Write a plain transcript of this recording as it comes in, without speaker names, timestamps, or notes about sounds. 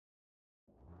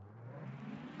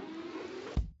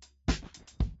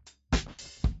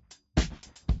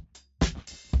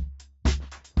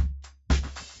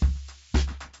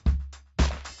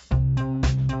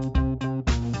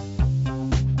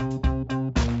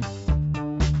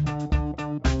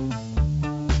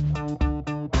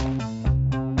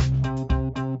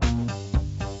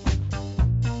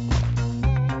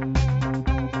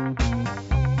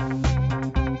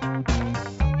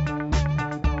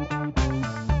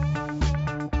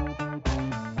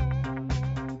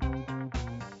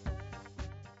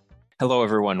Hello,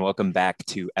 everyone. Welcome back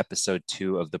to episode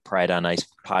 2 of the Pride on Ice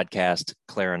podcast.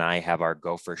 Claire and I have our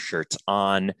Gopher shirts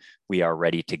on. We are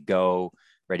ready to go,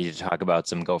 ready to talk about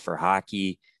some Gopher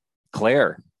hockey.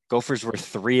 Claire, Gophers were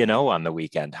 3-0 on the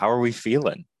weekend. How are we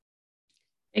feeling?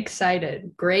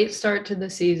 Excited. Great start to the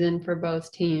season for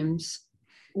both teams.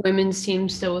 Women's team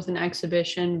still with an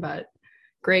exhibition, but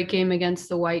great game against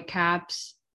the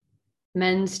Whitecaps.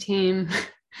 Men's team,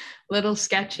 little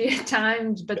sketchy at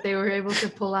times, but they were able to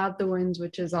pull out the wins,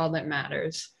 which is all that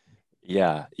matters.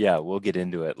 Yeah, we'll get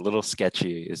into it. Little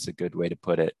sketchy is a good way to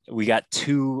put it. We got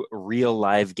 2 real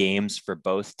live games for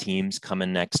both teams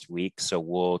coming next week. So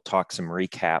we'll talk some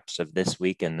recaps of this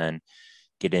week and then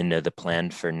get into the plan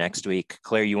for next week.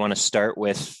 Claire, you want to start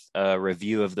with a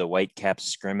review of the Whitecaps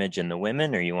scrimmage and the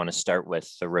women, or you want to start with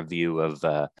a review of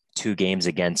 2 games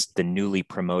against the newly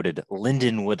promoted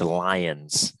Lindenwood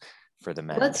Lions for the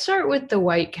men? Let's start with the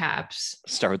Whitecaps.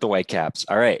 Start with the Whitecaps.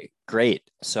 All right, great.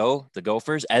 So the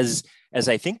Gophers, as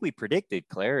I think we predicted,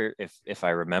 Claire, if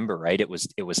I remember right, it was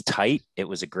tight. It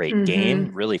was a great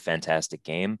game, really fantastic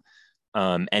game.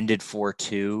 Ended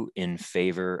 4-2 in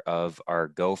favor of our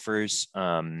Gophers.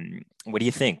 What do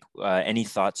you think? Any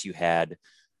thoughts you had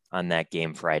on that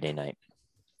game Friday night?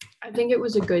 I think it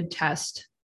was a good test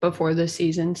before the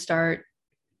season starts.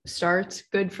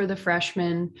 Good for the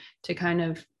freshmen to kind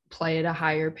of play at a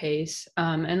higher pace,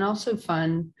 and also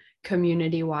fun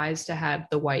community-wise to have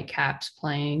the Whitecaps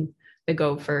playing the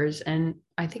Gophers. And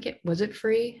I think it was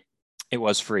free? It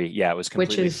was free. Yeah, it was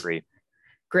completely free.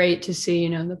 Great to see,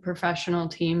 the professional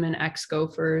team and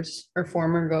ex-Gophers or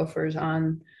former Gophers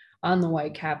on the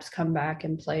Whitecaps come back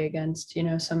and play against,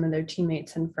 some of their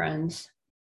teammates and friends.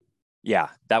 Yeah,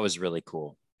 that was really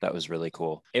cool. That was really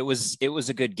cool. It was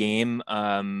a good game.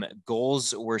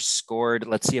 Goals were scored.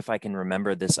 Let's see if I can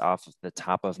remember this off the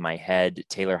top of my head.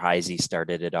 Taylor Heisey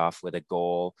started it off with a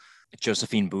goal.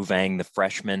 Josephine Bouvang, the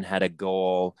freshman, had a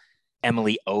goal.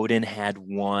 Emily Oden had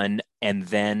one, and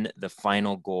then the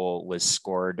final goal was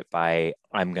scored by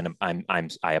I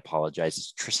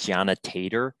apologize, Tristiana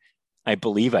Tater. I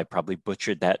believe I probably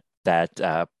butchered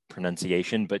that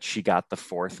pronunciation, but she got the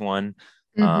fourth one.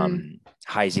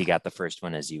 Heisey got the first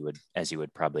one, as you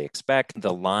would probably expect.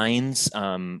 The lines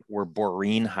were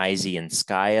Boreen, Heisey, and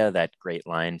Skaya. That great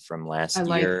line from last year. I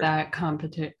like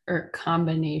that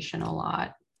combination a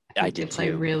lot. I did play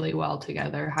too. Really well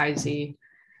together. Heisey,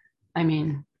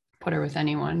 put her with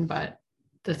anyone, but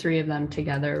the three of them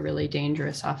together are really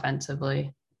dangerous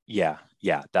offensively. Yeah,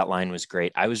 that line was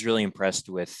great. I was really impressed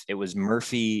with it. Was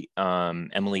Murphy,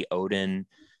 Emily Oden,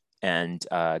 and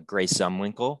Grace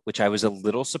Zumwinkle, which I was a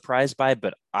little surprised by,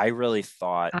 but I really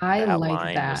thought that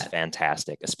line was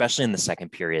fantastic, especially in the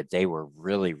second period. They were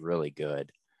really, really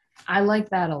good. I like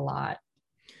that a lot,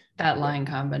 that line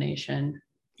combination.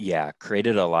 Yeah,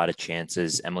 created a lot of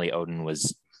chances. Emily Oden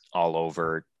was all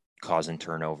over, causing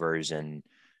turnovers, and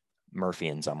Murphy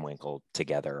and Zumwinkle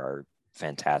together are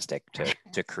fantastic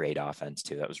to create offense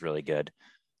too. That was really good.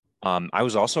 I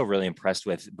was also really impressed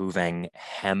with Bouvang,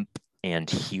 Hemp, and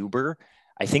Huber.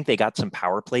 I think they got some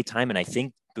power play time, and I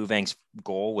think Bouvang's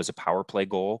goal was a power play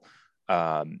goal.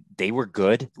 They were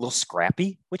good, a little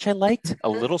scrappy, which I liked. A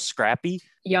little scrappy.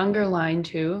 Younger line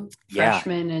too,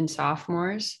 freshmen and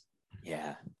sophomores.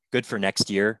 Yeah, good for next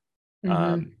year,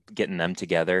 getting them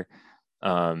together.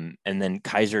 And then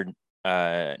Kaiser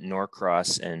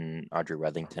Norcross and Audrey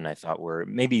Wethington, I thought were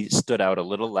maybe stood out a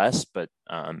little less, but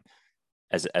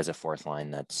as a fourth line,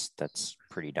 that's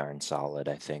pretty darn solid.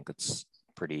 I think it's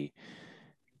pretty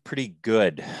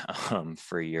good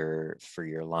for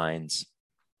your lines.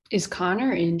 Is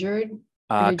Connor injured?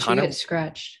 Or did Connor, she get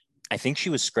scratched? I think she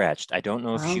was scratched. I don't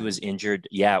know if she was injured.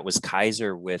 Yeah, it was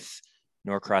Kaiser with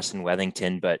Norcross and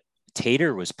Wethington, but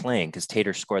Tater was playing because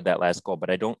Tater scored that last goal, but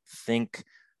I don't think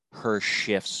her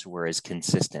shifts were as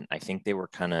consistent. I think they were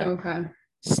kind of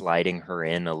sliding her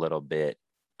in a little bit.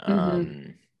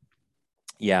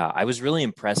 Yeah, I was really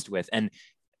impressed with, and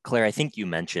Claire, I think you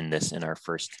mentioned this in our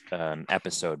first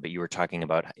episode, but you were talking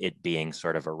about it being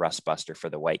sort of a rust buster for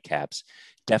the Whitecaps.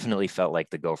 Definitely felt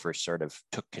like the Gophers sort of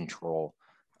took control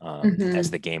as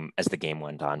the game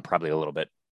went on. Probably a little bit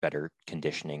better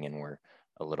conditioning and were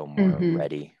a little more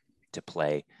ready to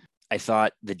play. I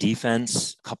thought the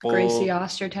defense, Gracie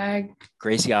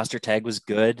Ostertag was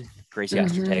good. Gracie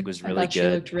Ostertag was really good. She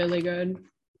looked really good.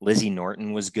 Lizzie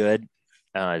Norton was good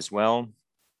as well.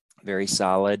 Very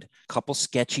solid. A couple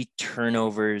sketchy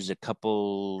turnovers, a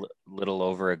couple little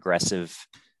over aggressive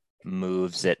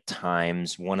moves at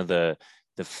times. One of the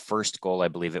first goal, I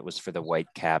believe it was for the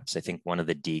Whitecaps. I think one of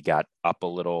the D got up a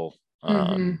little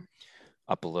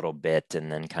up a little bit and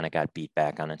then kind of got beat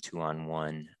back on a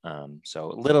 2-on-1.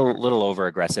 So a little over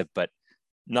aggressive, but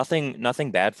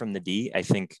nothing bad from the D. I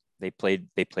think they played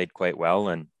quite well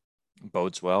and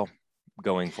bodes well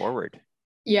going forward.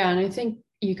 Yeah, and I think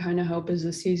you kind of hope as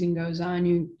the season goes on,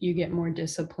 you get more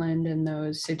disciplined in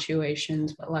those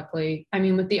situations. But luckily, I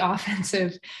mean, with the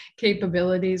offensive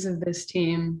capabilities of this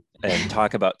team, and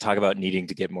talk about needing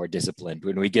to get more disciplined.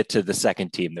 When we get to the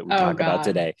second team that we talk about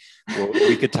today,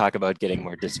 we could talk about getting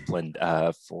more disciplined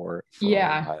for a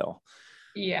while.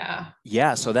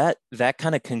 Yeah. So that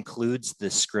kind of concludes the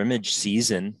scrimmage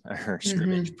season or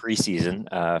scrimmage preseason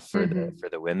for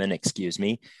the women, excuse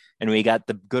me. And we got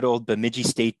the good old Bemidji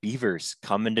State Beavers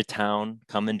coming to town,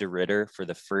 coming to Ritter for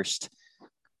the first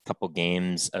couple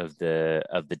games of the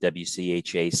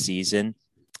WCHA season.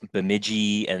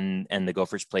 Bemidji and the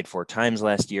Gophers played 4 times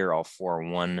last year, all 4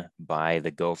 won by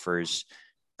the Gophers.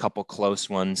 Couple close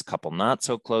ones, couple not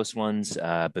so close ones.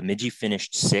 Bemidji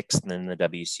finished 6th in the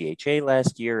WCHA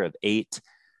last year of 8.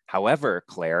 However,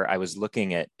 Claire, I was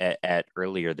looking at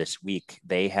earlier this week,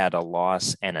 they had a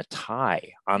loss and a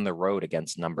tie on the road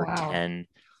against number 10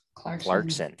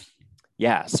 Clarkson.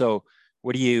 Yeah. So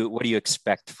what do you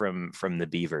expect from the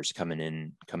Beavers coming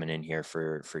in here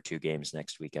for 2 games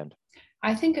next weekend?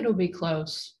 I think it'll be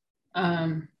close.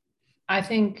 I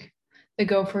think the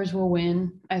Gophers will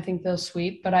win. I think they'll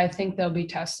sweep, but I think they'll be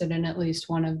tested in at least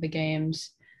one of the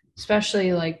games,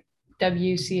 especially like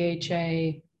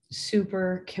WCHA,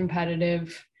 super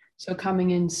competitive. So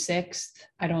coming in 6th,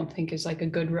 I don't think is like a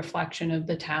good reflection of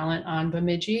the talent on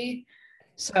Bemidji.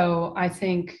 So I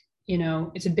think,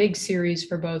 it's a big series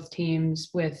for both teams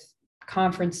with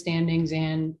conference standings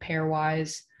and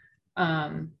pairwise.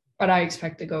 But I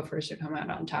expect the Gophers to come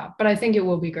out on top. But I think it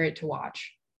will be great to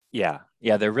watch. Yeah,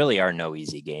 there really are no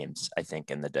easy games, I think,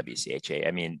 in the WCHA.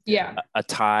 I mean, a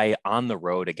tie on the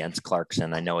road against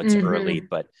Clarkson. I know it's early,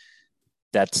 but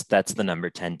that's the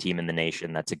number 10 team in the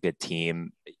nation. That's a good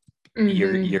team.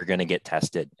 You're going to get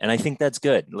tested. And I think that's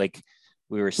good. Like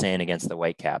we were saying against the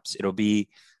Whitecaps, it'll be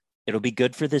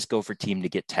good for this Gopher team to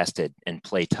get tested and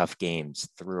play tough games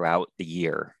throughout the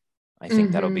year. I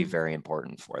think that'll be very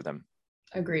important for them.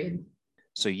 Agreed.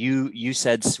 So you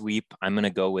said sweep. I'm going to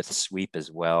go with sweep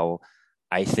as well.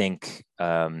 I think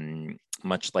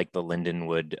much like the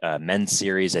Lindenwood men's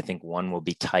series, I think one will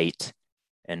be tight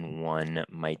and one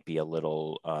might be a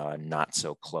little not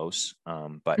so close,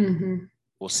 but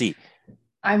we'll see.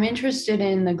 I'm interested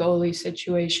in the goalie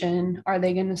situation. Are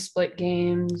they going to split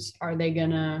games? Are they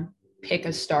going to pick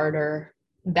a starter?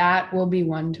 That will be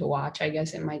one to watch. I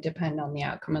guess it might depend on the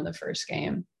outcome of the first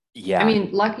game. Yeah. I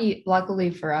mean,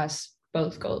 luckily for us,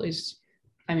 both goalies,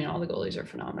 all the goalies are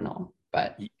phenomenal,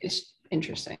 but it's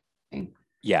interesting.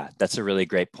 Yeah, that's a really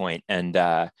great point. And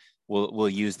we'll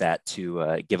use that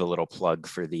to give a little plug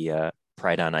for the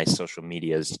Pride on Ice social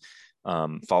medias.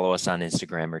 Follow us on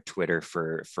Instagram or Twitter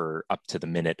for up to the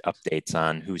minute updates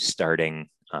on who's starting,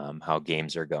 how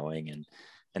games are going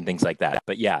and things like that.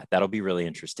 But yeah, that'll be really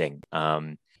interesting.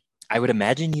 I would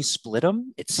imagine you split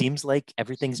them. It seems like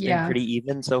everything's been pretty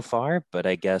even so far, but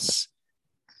I guess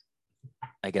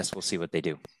we'll see what they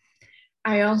do.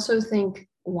 I also think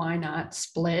why not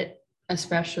split,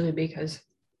 especially because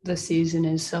the season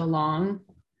is so long.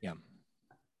 Yeah.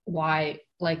 Why,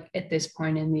 like at this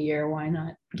point in the year, why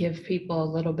not give people a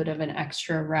little bit of an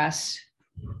extra rest?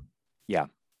 Yeah.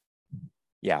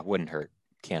 Yeah. Wouldn't hurt.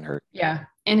 Can't hurt. Yeah.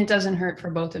 And it doesn't hurt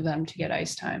for both of them to get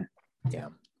ice time. Yeah.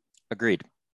 Agreed.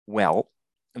 Well,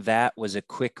 that was a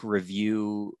quick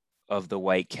review of the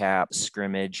Whitecaps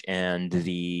scrimmage and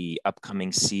the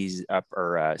upcoming series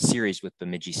with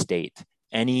Bemidji State.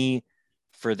 Any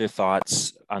further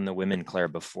thoughts on the women, Claire,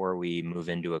 before we move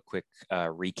into a quick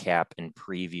recap and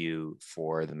preview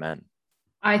for the men?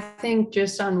 I think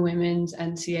just on women's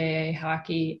NCAA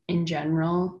hockey in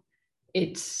general,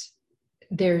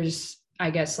 there's I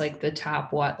guess like the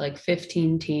top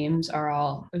 15 teams are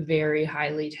all very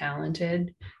highly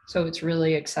talented. So it's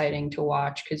really exciting to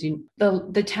watch because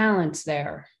the talent's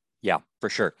there. Yeah, for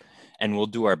sure. And we'll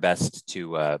do our best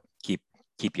to keep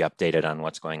you updated on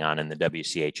what's going on in the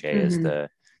WCHA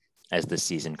as the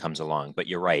season comes along. But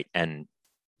you're right. And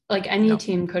like any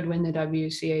team could win the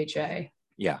WCHA.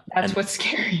 Yeah. That's what's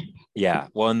scary. Yeah.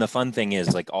 Well, and the fun thing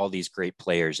is like all these great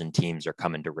players and teams are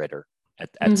coming to Ritter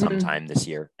at some time this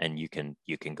year, and you can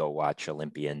go watch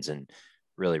Olympians and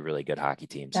really, really good hockey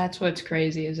teams. That's what's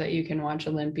crazy is that you can watch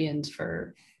Olympians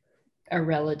for a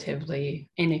relatively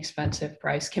inexpensive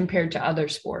price compared to other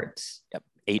sports.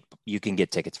 Yep. You can get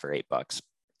tickets for $8.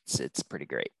 It's pretty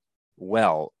great.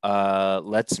 Well,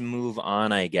 let's move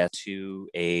on, I guess, to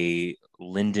a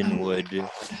Lindenwood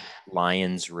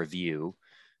Lions review.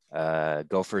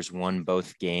 Gophers won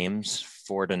both games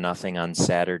 4-0 on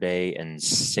Saturday and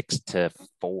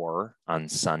 6-4 on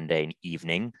Sunday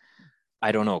evening.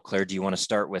 I don't know, Claire, do you want to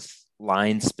start with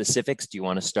line specifics? Do you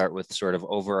want to start with sort of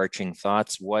overarching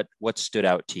thoughts? What stood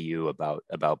out to you about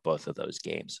both of those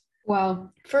games?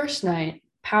 Well, first night,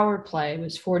 power play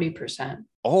was 40%.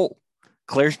 Oh,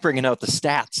 Claire's bringing out the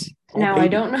stats. Oh, Now I baby.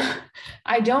 don't know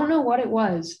I don't know what it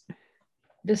was.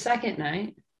 The second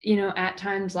night, at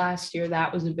times last year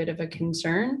that was a bit of a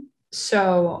concern.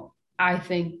 So I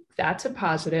think that's a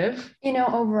positive.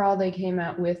 Overall they came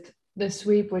out with the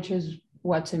sweep, which is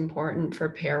what's important for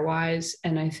pairwise.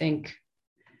 And I think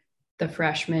the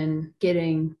freshmen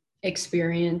getting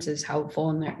experience is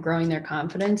helpful in growing their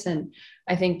confidence. And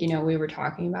I think, we were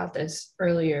talking about this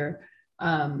earlier.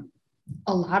 A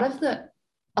lot of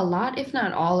if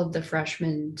not all of the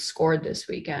freshmen scored this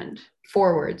weekend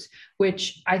forwards,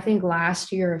 which I think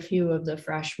last year, a few of the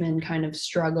freshmen kind of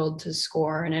struggled to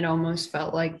score. And it almost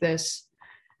felt like this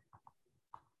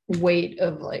weight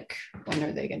of like, when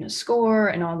are they going to score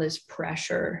and all this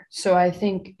pressure. So I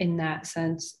think in that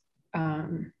sense,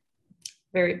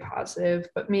 very positive.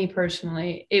 But me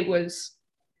personally,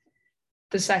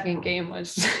 the second game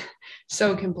was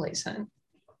so complacent.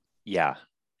 Yeah.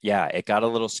 Yeah. It got a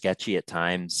little sketchy at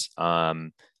times.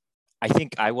 I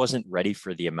think I wasn't ready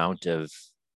for the amount of,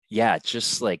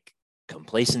 just like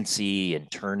complacency and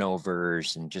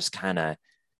turnovers and just kind of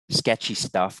sketchy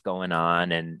stuff going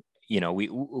on. And,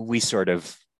 we sort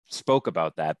of spoke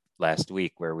about that last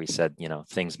week where we said,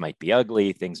 things might be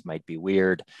ugly, things might be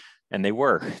weird. And they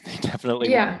were, they definitely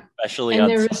were, especially and on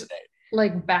there Sunday. was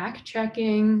like back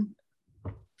checking.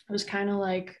 It was kind of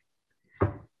like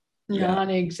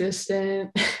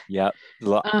non-existent. Yeah,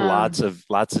 lots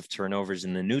of turnovers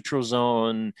in the neutral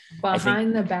zone.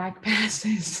 Behind the back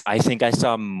passes. I think I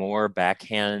saw more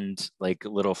backhand, like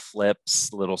little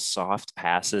flips, little soft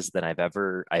passes than I've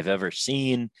ever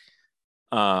seen.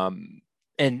 And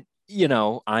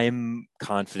I'm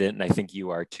confident, and I think you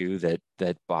are too,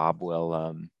 that Bob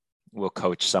will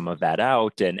coach some of that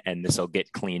out, and this will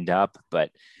get cleaned up.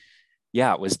 But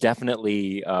yeah, it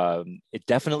definitely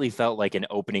felt like an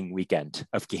opening weekend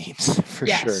of games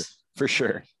for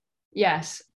sure.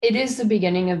 Yes, it is the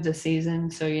beginning of the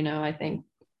season. So, I think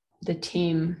the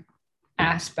team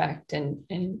aspect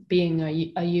and being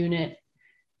a unit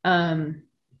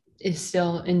is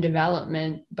still in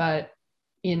development. But,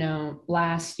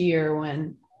 last year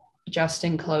when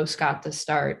Justin Close got the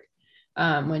start,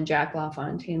 when Jack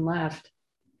LaFontaine left,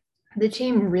 the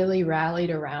team really rallied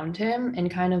around him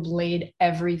and kind of laid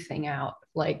everything out,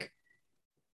 like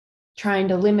trying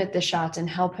to limit the shots and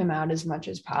help him out as much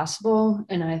as possible.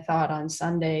 And I thought on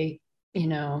Sunday,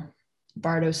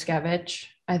 Bartoskevich,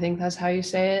 I think that's how you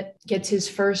say it, gets his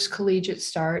first collegiate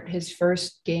start, his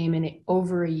first game in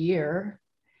over a year.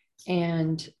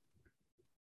 And,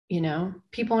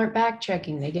 people aren't back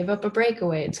checking. They give up a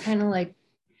breakaway. It's kind of like,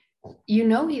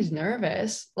 he's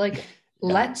nervous. Like,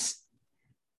 let's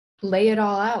lay it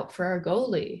all out for our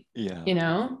goalie. Yeah.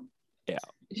 Yeah.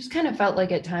 It just kind of felt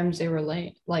like at times they were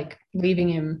leaving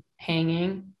him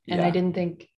hanging. And I didn't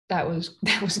think that was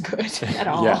good at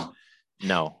all.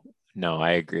 No,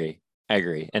 I agree.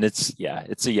 And it's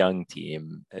a young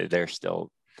team. They're still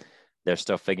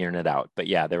figuring it out. But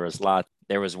yeah, there was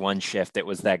one shift. It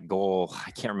was that goal.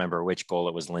 I can't remember which goal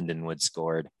it was Lindenwood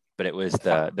scored, but it was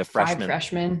the freshman. 5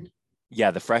 freshmen.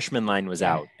 Yeah, the freshman line was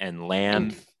out, and Lamb.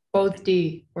 And both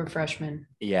D were freshmen.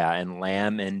 Yeah, and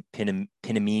Lamb and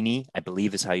Pinamini, I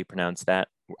believe is how you pronounce that.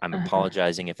 I'm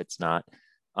apologizing if it's not.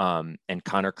 And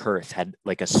Connor Kurth had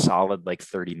like a solid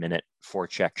 30-minute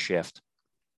forecheck shift.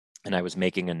 And I was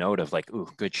making a note of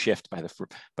good shift by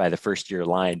the first year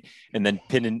line. And then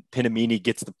Pinamini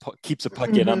keeps a puck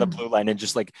in on the blue line and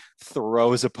just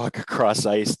throws a puck across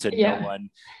ice to no one.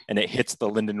 And it hits the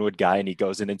Lindenwood guy and he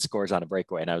goes in and scores on a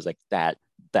breakaway. And I was like, that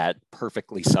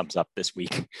perfectly sums up this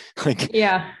week.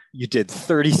 You did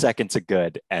 30 seconds of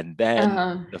good. And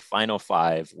then the final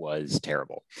 5 was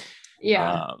terrible.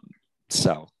 Yeah.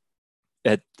 So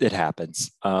it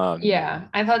happens.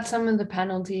 I thought some of the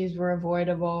penalties were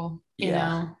avoidable.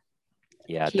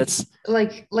 That's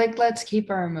let's keep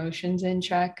our emotions in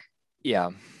check.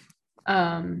 That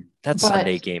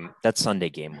Sunday game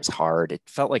was hard. It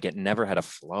felt like it never had a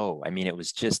flow. I mean, it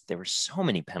was just, there were so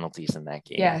many penalties in that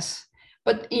game. Yes,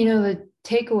 but the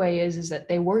takeaway is that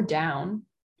they were down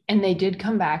and they did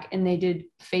come back and they did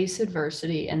face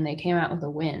adversity and they came out with a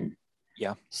win.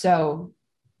 So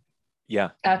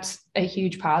that's a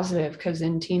huge positive, because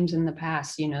in teams in the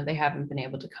past, they haven't been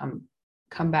able to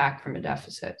come back from a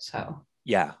deficit. So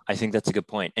I think that's a good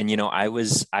point. And I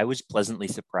was pleasantly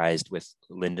surprised with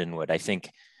Lindenwood. I think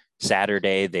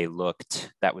Saturday,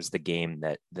 that was the game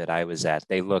that I was at.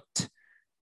 They looked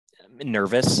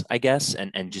nervous, I guess,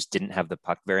 and just didn't have the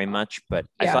puck very much. But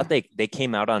I thought Yeah. they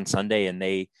came out on Sunday and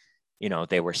they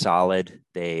were solid.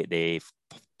 They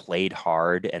played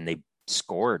hard and they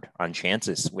scored on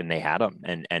chances when they had them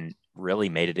and really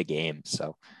made it a game.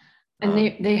 So And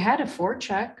they had a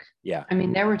forecheck. yeah, I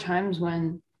mean, there were times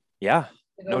when yeah,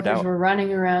 the no Gophers doubt. were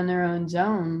running around their own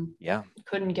zone, Yeah,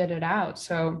 couldn't get it out.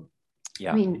 So, I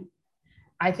yeah, mean,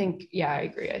 I think, yeah, I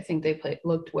agree. I think they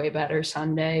looked way better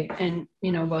Sunday, and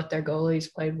both their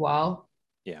goalies played well.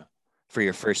 yeah. For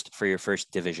your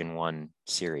first Division One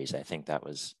series, I think that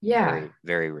was Yeah, very,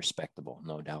 very respectable,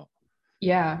 no doubt.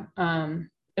 yeah.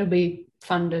 It'll be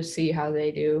fun to see how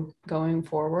they do going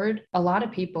forward. A lot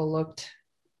of people looked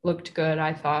good.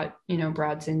 I thought,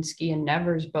 Brodzinski and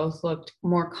Nevers both looked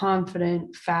more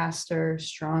confident, faster,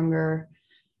 stronger.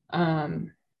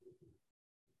 Um,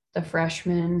 the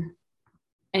freshmen,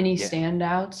 any Yeah,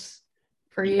 standouts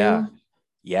for yeah, you?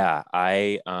 yeah.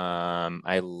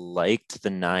 I liked the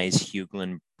Nyes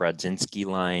Hughlin Brodzinski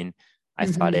line. I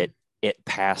thought Mm-hmm. it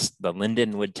passed the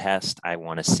Lindenwood test. I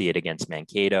want to see it against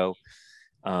Mankato.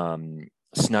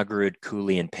 Snuggerud,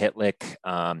 Cooley, and Pitlick.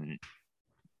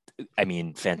 I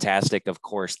mean, fantastic. Of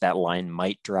course, that line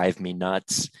might drive me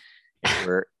nuts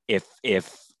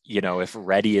if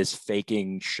Reddy is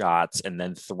faking shots and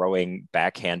then throwing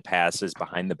backhand passes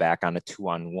behind the back on a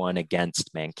 2-on-1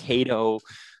 against Mankato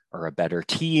or a better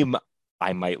team.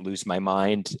 I might lose my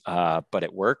mind, but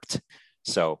it worked.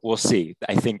 So we'll see.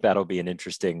 I think that'll be an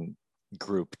interesting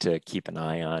group to keep an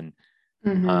eye on.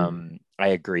 Mm-hmm. I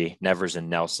agree. Nevers and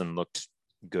Nelson looked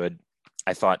good.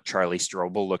 I thought Charlie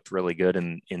Strobel looked really good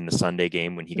in the Sunday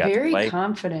game when he got to Very play.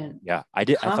 confident, Yeah, I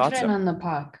did. I thought confident so. on the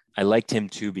puck. I liked him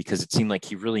too because it seemed like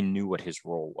he really knew what his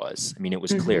role was. I mean, it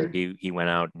was clear. Mm-hmm. He went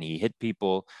out and he hit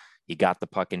people. He got the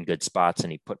puck in good spots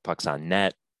and he put pucks on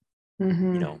net.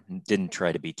 Mm-hmm. Didn't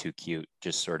try to be too cute,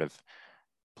 just sort of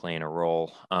playing a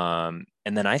role. And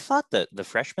then I thought that the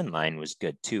freshman line was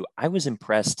good too. I was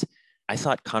impressed. I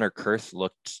thought Connor Kurth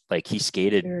looked like he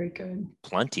skated Very good.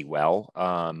 plenty well.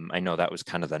 I know that was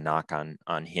kind of the knock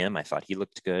on him. I thought he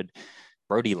looked good.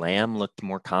 Brody Lamb looked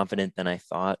more confident than I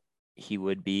thought he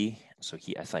would be. So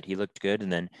I thought he looked good.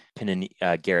 And then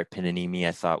Garrett Pinanimi,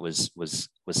 I thought was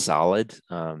solid.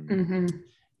 Mm-hmm.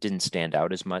 Didn't stand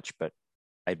out as much, but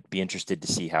I'd be interested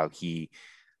to see how he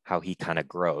kind of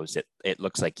grows. It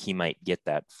looks like he might get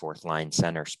that fourth line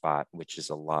center spot, which is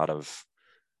a lot of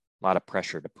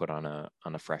pressure to put on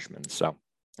a freshman. So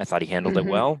I thought he handled it Mm-hmm.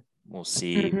 well. We'll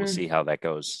see. We'll Mm-hmm. see how that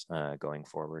goes going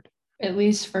forward. At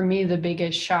least for me, the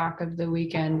biggest shock of the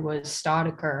weekend was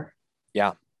Stodiker.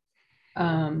 Yeah.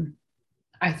 Um,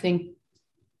 I think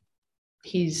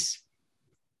he's,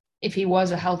 if he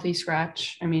was a healthy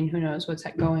scratch, I mean, who knows what's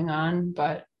going on,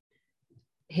 but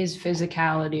his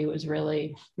physicality was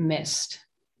really missed.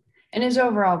 And his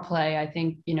overall play, I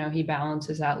think, he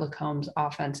balances out Lacombe's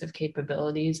offensive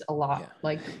capabilities a lot, Yeah.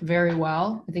 like very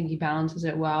well. I think he balances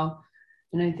it well.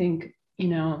 And I think,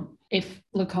 if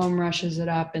Lacombe rushes it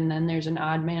up and then there's an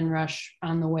odd man rush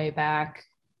on the way back,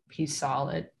 he's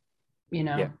solid,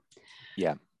 Yeah.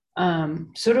 Yeah.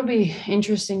 So it'll be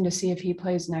interesting to see if he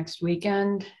plays next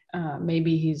weekend.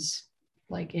 Maybe he's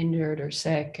like injured or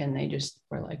sick and they just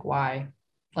were like, why?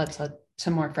 Let's let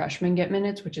some more freshmen get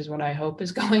minutes, which is what I hope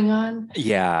is going on.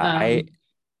 Yeah.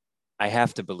 I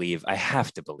have to believe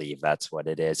that's what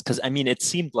it is. Cause I mean, it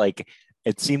seemed like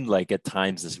at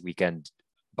times this weekend,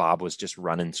 Bob was just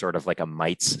running sort of like a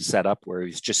mites setup where he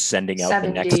was just sending out the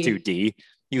next 2D.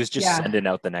 He was just sending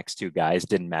out the next two guys.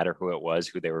 Didn't matter who it was,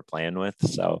 who they were playing with.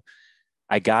 So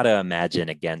I gotta imagine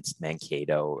against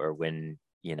Mankato or when,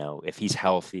 if he's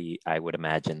healthy, I would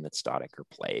imagine that Stodiker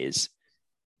plays.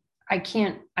 I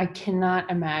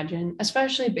cannot imagine,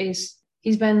 especially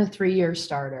he's been the 3-year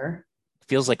starter.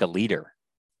 Feels like a leader.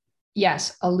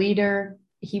 Yes, a leader.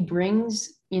 He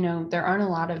brings, there aren't a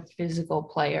lot of physical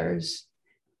players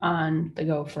on the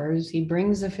Gophers. He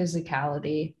brings the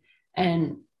physicality,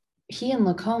 and he and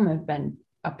Lacombe have been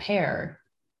a pair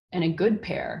and a good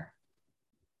pair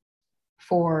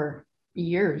for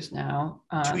years now.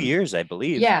 2 years, I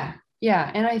believe. Yeah.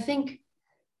 And I think,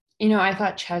 I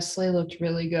thought Chesley looked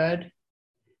really good,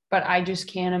 but I just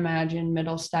can't imagine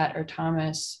Middlestat or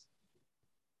Thomas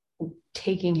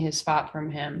taking his spot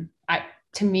from him.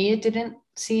 To me, it didn't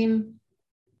seem,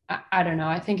 I don't know.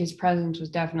 I think his presence was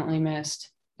definitely missed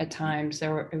at times. It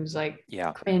was like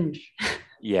cringe.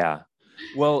 Yeah.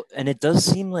 Well, and it does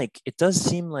seem like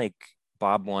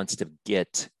Bob wants to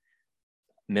get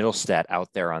Middlestat out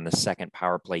there on the second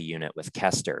power play unit with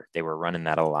Kester. They were running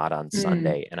that a lot on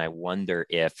Sunday. And I wonder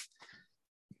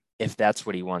if that's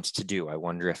what he wants to do, I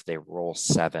wonder if they roll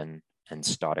 7 and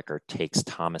Staudiker takes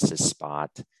Thomas's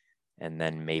spot, and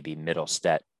then maybe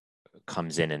Middlestedt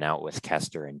comes in and out with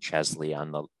Kester and Chesley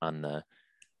on the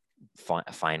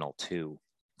final 2.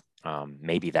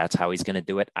 Maybe that's how he's going to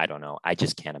do it. I don't know. I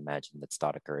just can't imagine that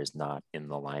Staudiker is not in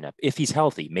the lineup if he's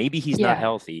healthy. Maybe he's not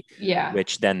healthy,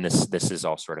 which then this is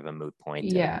all sort of a moot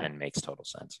point and makes total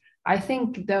sense. I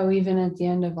think though, even at the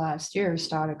end of last year,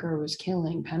 Staudiker was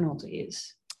killing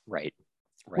penalties. Right.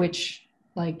 Which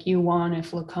like you want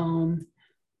if Lacombe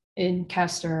and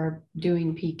Kester are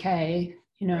doing PK,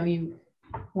 you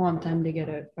want them to get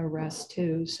a rest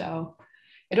too. So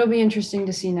it'll be interesting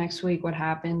to see next week what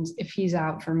happens if he's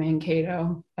out for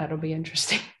Mankato. That'll be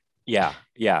interesting. Yeah.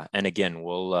 And again,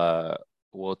 we'll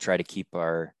try to keep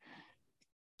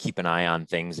an eye on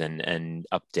things and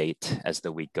update as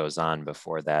the week goes on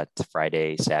before that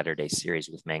Saturday series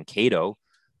with Mankato,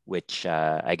 which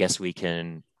I guess we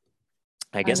can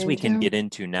get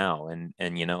into now. And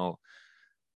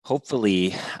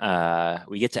hopefully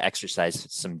we get to exercise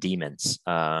some demons.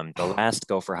 The last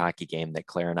Gopher hockey game that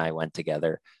Claire and I went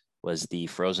together was the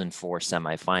Frozen Four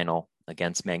semifinal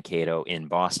against Mankato in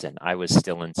Boston. I was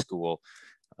still in school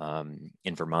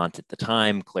in Vermont at the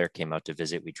time. Claire came out to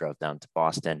visit. We drove down to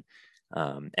Boston.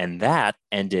 And that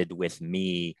ended with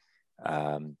me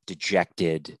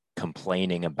dejected,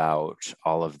 complaining about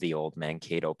all of the old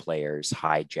Mankato players,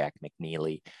 hi Jack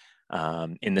McNeely,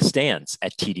 in the stands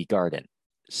at TD Garden.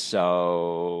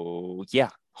 So yeah,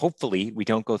 hopefully we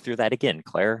don't go through that again,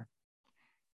 Claire.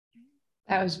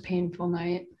 That was a painful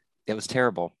night. It was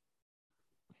terrible.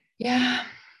 Yeah.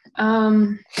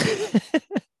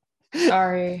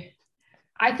 Sorry.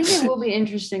 I think it will be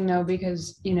interesting though,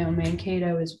 because,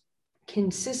 Mankato is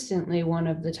consistently one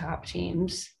of the top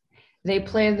teams. They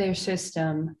play their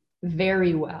system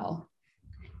very well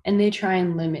and they try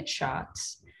and limit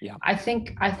shots. Yeah. I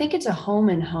think it's a home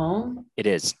and home. It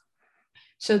is.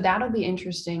 So that'll be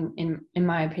interesting in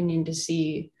my opinion to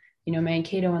see,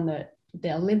 Mankato on the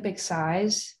Olympic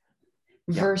size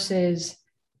versus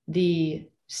the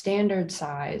standard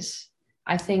size.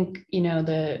 I think,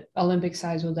 the Olympic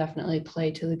size will definitely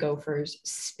play to the Gophers'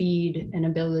 speed and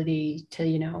ability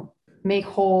to, make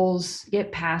holes,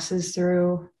 get passes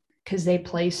through, because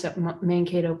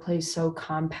Mankato plays so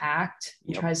compact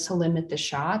and tries to limit the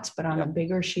shots, but on a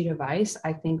bigger sheet of ice,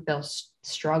 I think they'll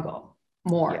struggle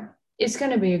more. Yep. It's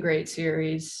going to be a great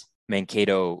series.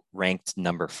 Mankato ranked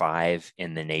number 5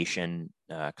 in the nation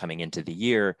coming into the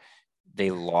year. They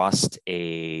lost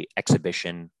a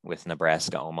exhibition with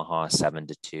Nebraska Omaha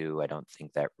 7-2. I don't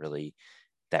think that really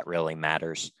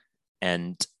matters.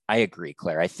 And I agree,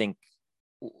 Claire. I think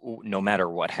no matter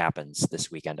what happens this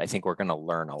weekend, I think we're going to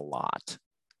learn a lot.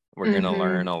 We're going to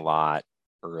learn a lot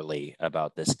early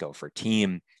about this Gopher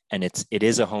team. And it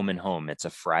is a home and home. It's a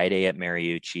Friday at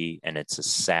Mariucci and it's a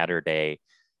Saturday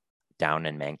down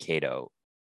in Mankato.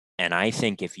 And I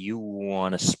think if you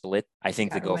want to split, I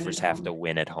think the Gophers have to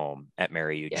win at home at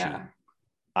Mariucci. Yeah.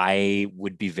 I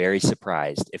would be very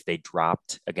surprised if they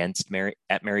dropped at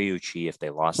Mariucci, if they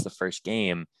lost the first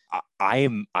game. I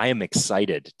am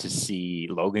excited to see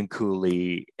Logan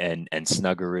Cooley and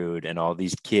Snuggerud and all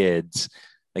these kids.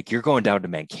 Like, you're going down to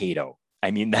Mankato.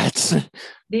 I mean, I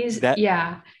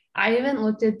haven't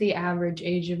looked at the average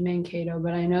age of Mankato,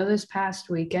 but I know this past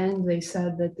weekend they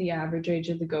said that the average age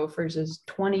of the Gophers is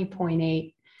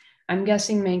 20.8. I'm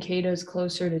guessing Mankato's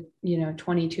closer to,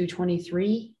 22,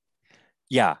 23.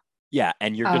 Yeah.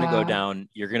 And you're going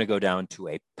to go down to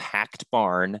a packed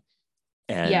barn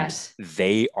and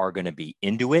they are going to be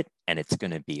into it and it's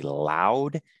going to be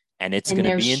loud and it's going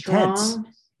to be intense.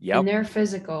 Yep. And they're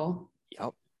physical.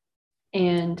 Yep.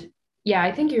 And yeah,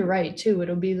 I think you're right too.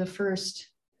 It'll be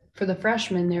for the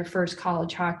freshmen, their first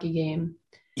college hockey game.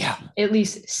 Yeah. At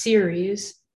least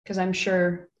series, because I'm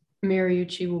sure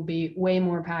Mariucci will be way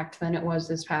more packed than it was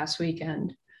this past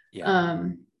weekend. Yeah.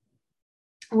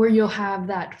 Where you'll have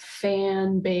that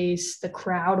fan base, the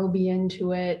crowd will be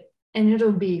into it, and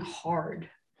it'll be hard.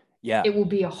 Yeah. It will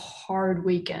be a hard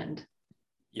weekend.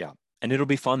 Yeah. And it'll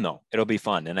be fun though. It'll be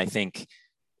fun. And I think,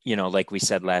 like we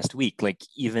said last week, like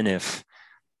even if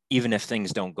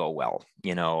things don't go well,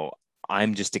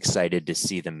 I'm just excited to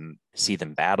see them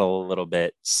battle a little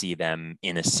bit, see them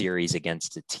in a series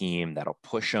against a team that'll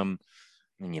push them.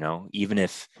 And,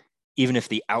 even if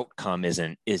the outcome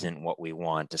isn't what we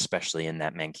want, especially in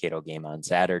that Mankato game on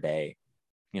Saturday,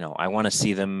 I want to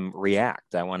see them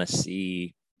react. I want to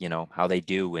see, how they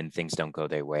do when things don't go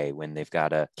their way, when they've got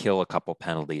to kill a couple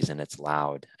penalties and it's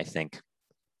loud. I think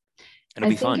it'll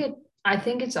be fun. I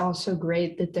think it's also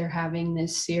great that they're having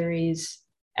this series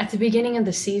At the beginning of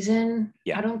the season,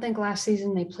 Yeah. I don't think last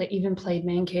season they played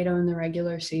Mankato in the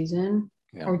regular season,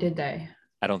 Yeah. or did they?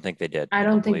 I don't think they did. I I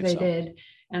don't don't think believe they so. did.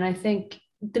 And I think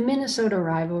the Minnesota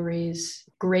rivalries,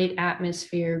 great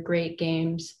atmosphere, great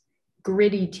games,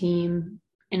 gritty team.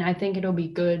 And I think it'll be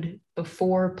good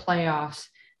before playoffs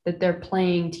that they're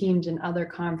playing teams in other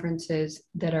conferences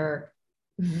that are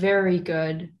very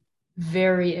good,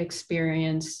 very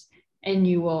experienced. And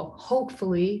you will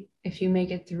hopefully, if you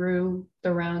make it through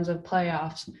the rounds of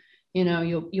playoffs,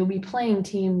 you'll be playing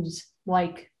teams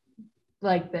like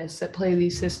this that play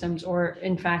these systems, or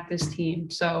in fact this team.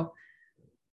 So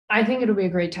I think it'll be a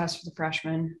great test for the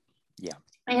freshmen Yeah.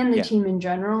 and the Yeah. team in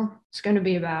general. It's going to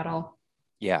be a battle.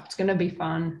 Yeah. It's going to be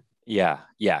fun. Yeah.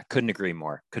 Yeah. Couldn't agree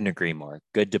more. Couldn't agree more.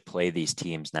 Good to play these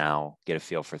teams now, get a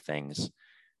feel for things,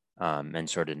 and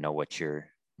sort of know what you're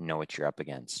up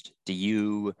against.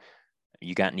 You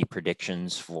got any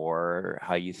predictions for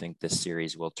how you think this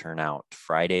series will turn out?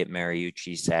 Friday at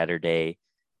Mariucci, Saturday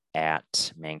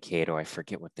at Mankato. I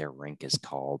forget what their rink is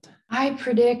called. I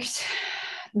predict,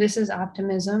 this is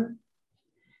optimism.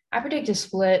 I predict a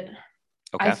split.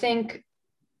 I Okay. think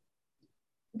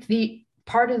the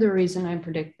part of the reason I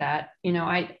predict that,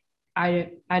 I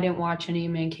didn't watch any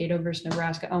Mankato versus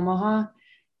Nebraska Omaha,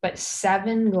 but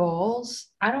 7 goals.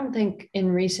 I don't think in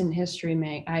recent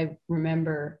history, I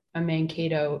remember a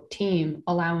Mankato team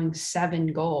allowing 7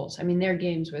 goals. I mean, there are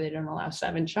games where they don't allow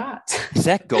 7 shots. Is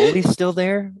that goalie still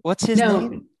there? What's his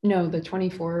name? No, the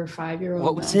 24 or 5-year-old.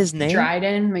 What was No, his name?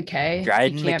 Dryden McKay. He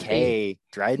Dryden can't be. McKay.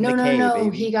 Dryden No. McKay, He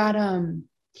baby. got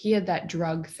he had that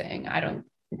drug thing. I don't,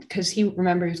 because he was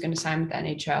going to sign with the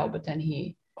NHL, but then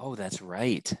Oh, that's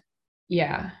right.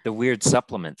 yeah, The weird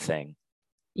supplement thing.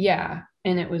 yeah.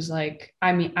 And it was like,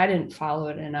 I mean, I didn't follow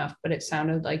it enough, but it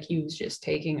sounded like he was just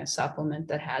taking a supplement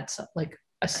that had some, like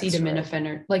That's right. acetaminophen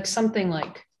or like something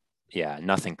like, Yeah,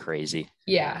 nothing crazy.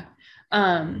 yeah.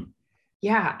 Um,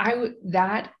 yeah, I would,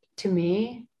 that to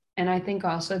me, and I think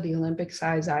also the Olympic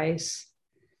size ice,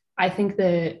 I think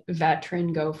the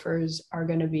veteran Gophers are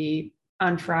going to be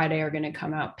on Friday, are going to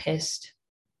come out pissed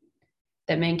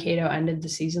that Mankato ended the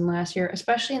season last year,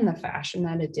 especially in the fashion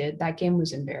that it did. That game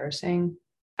was embarrassing.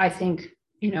 I think,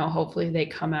 hopefully they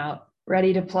come out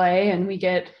ready to play and we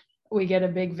get a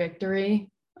big victory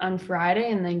on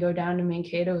Friday and then go down to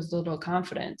Mankato with a little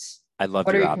confidence. I love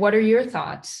What your are op what are your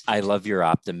thoughts? I love your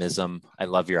optimism. I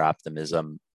love your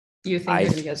optimism. You think I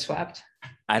they're gonna get swept?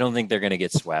 I don't think they're going to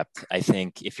get swept. I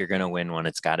think if you're going to win one,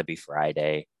 it's got to be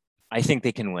Friday. I think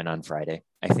they can win on Friday.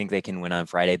 I think they can win on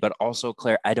Friday. But also,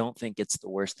 Claire, I don't think it's the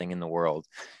worst thing in the world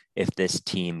if this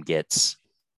team gets,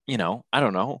 I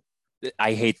don't know.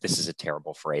 I hate this is a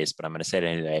terrible phrase, but I'm going to say it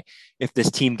anyway. If this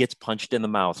team gets punched in the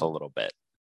mouth a little bit,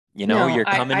 No, you're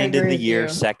coming I into agree the with year you.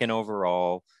 second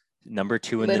overall, number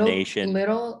two in the Little, nation,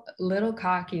 little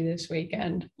cocky this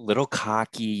weekend. little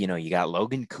cocky. You got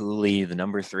Logan Cooley, the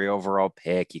number 3 overall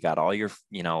pick. You got all your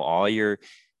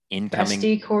Best incoming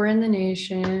decor in the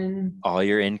nation.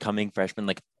 freshmen.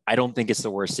 Like, I don't think it's the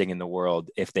worst thing in the world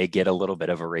if they get a little bit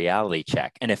of a reality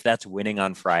check. And if that's winning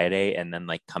on Friday and then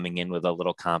like coming in with a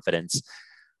little confidence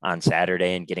on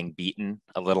Saturday and getting beaten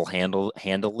a little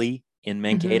handily in Mm-hmm.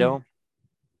 Mankato,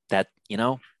 that,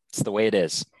 it's the way it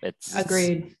is.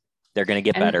 Agreed. They're going to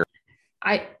get And better.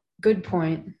 I good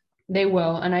point. They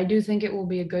will, and I do think it will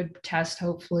be a good test,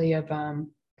 hopefully, of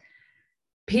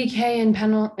PK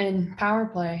and power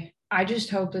play. I just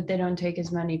hope that they don't take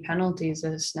as many penalties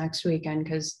this next weekend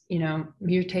because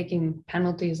you're taking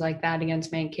penalties like that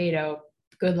against Mankato.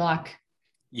 Good luck.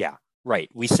 Yeah, right.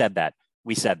 We said that.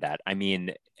 I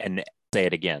mean, and say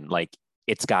it again, like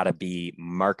it's got to be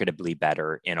marketably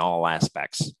better in all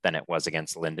aspects than it was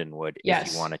against Lindenwood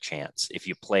if you want Yes, a chance. If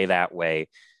you play that way,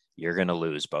 you're going to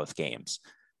lose both games.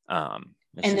 and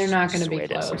they're not It's going just to the be way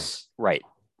it is. close. Right,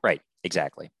 right,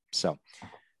 exactly. So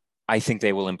I think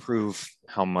they will improve.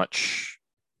 How much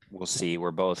we'll see.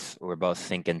 We're both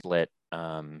thinking split.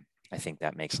 I think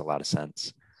that makes a lot of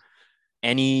sense.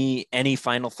 Any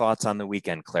final thoughts on the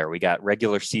weekend, Claire? We got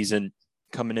regular season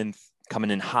coming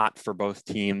in hot for both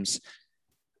teams.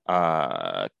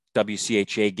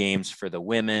 WCHA games for the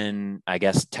women. I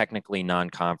guess technically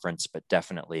non-conference, but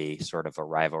definitely sort of a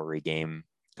rivalry game.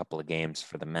 A couple of games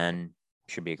for the men.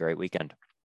 Should be a great weekend.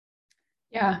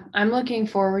 Yeah, I'm looking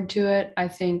forward to it. I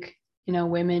think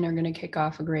women are going to kick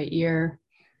off a great year.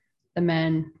 The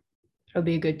men, it'll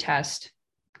be a good test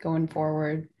going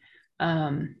forward.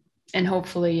 And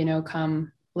hopefully,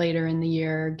 come later in the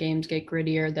year, games get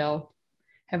grittier. They'll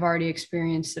have already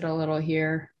experienced it a little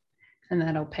here, and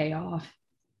that'll pay off.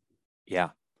 Yeah.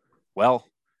 Well,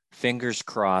 fingers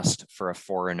crossed for a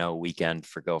 4-0 weekend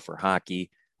for Gopher hockey.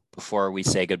 before we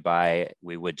say goodbye,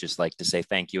 we would just like to say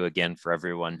thank you again for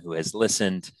everyone who has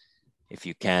listened. If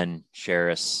you can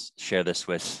share this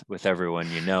with everyone,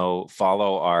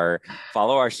 follow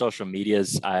our social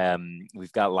medias.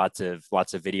 We've got lots of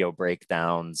video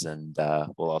breakdowns, and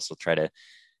we'll also try to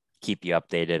keep you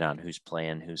updated on who's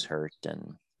playing, who's hurt,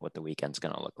 and what the weekend's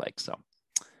going to look like. So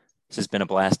this has been a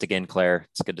blast again, Claire.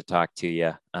 It's good to talk to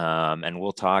you. And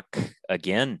we'll talk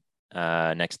again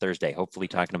next Thursday, hopefully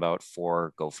talking about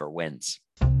 4 Gopher wins.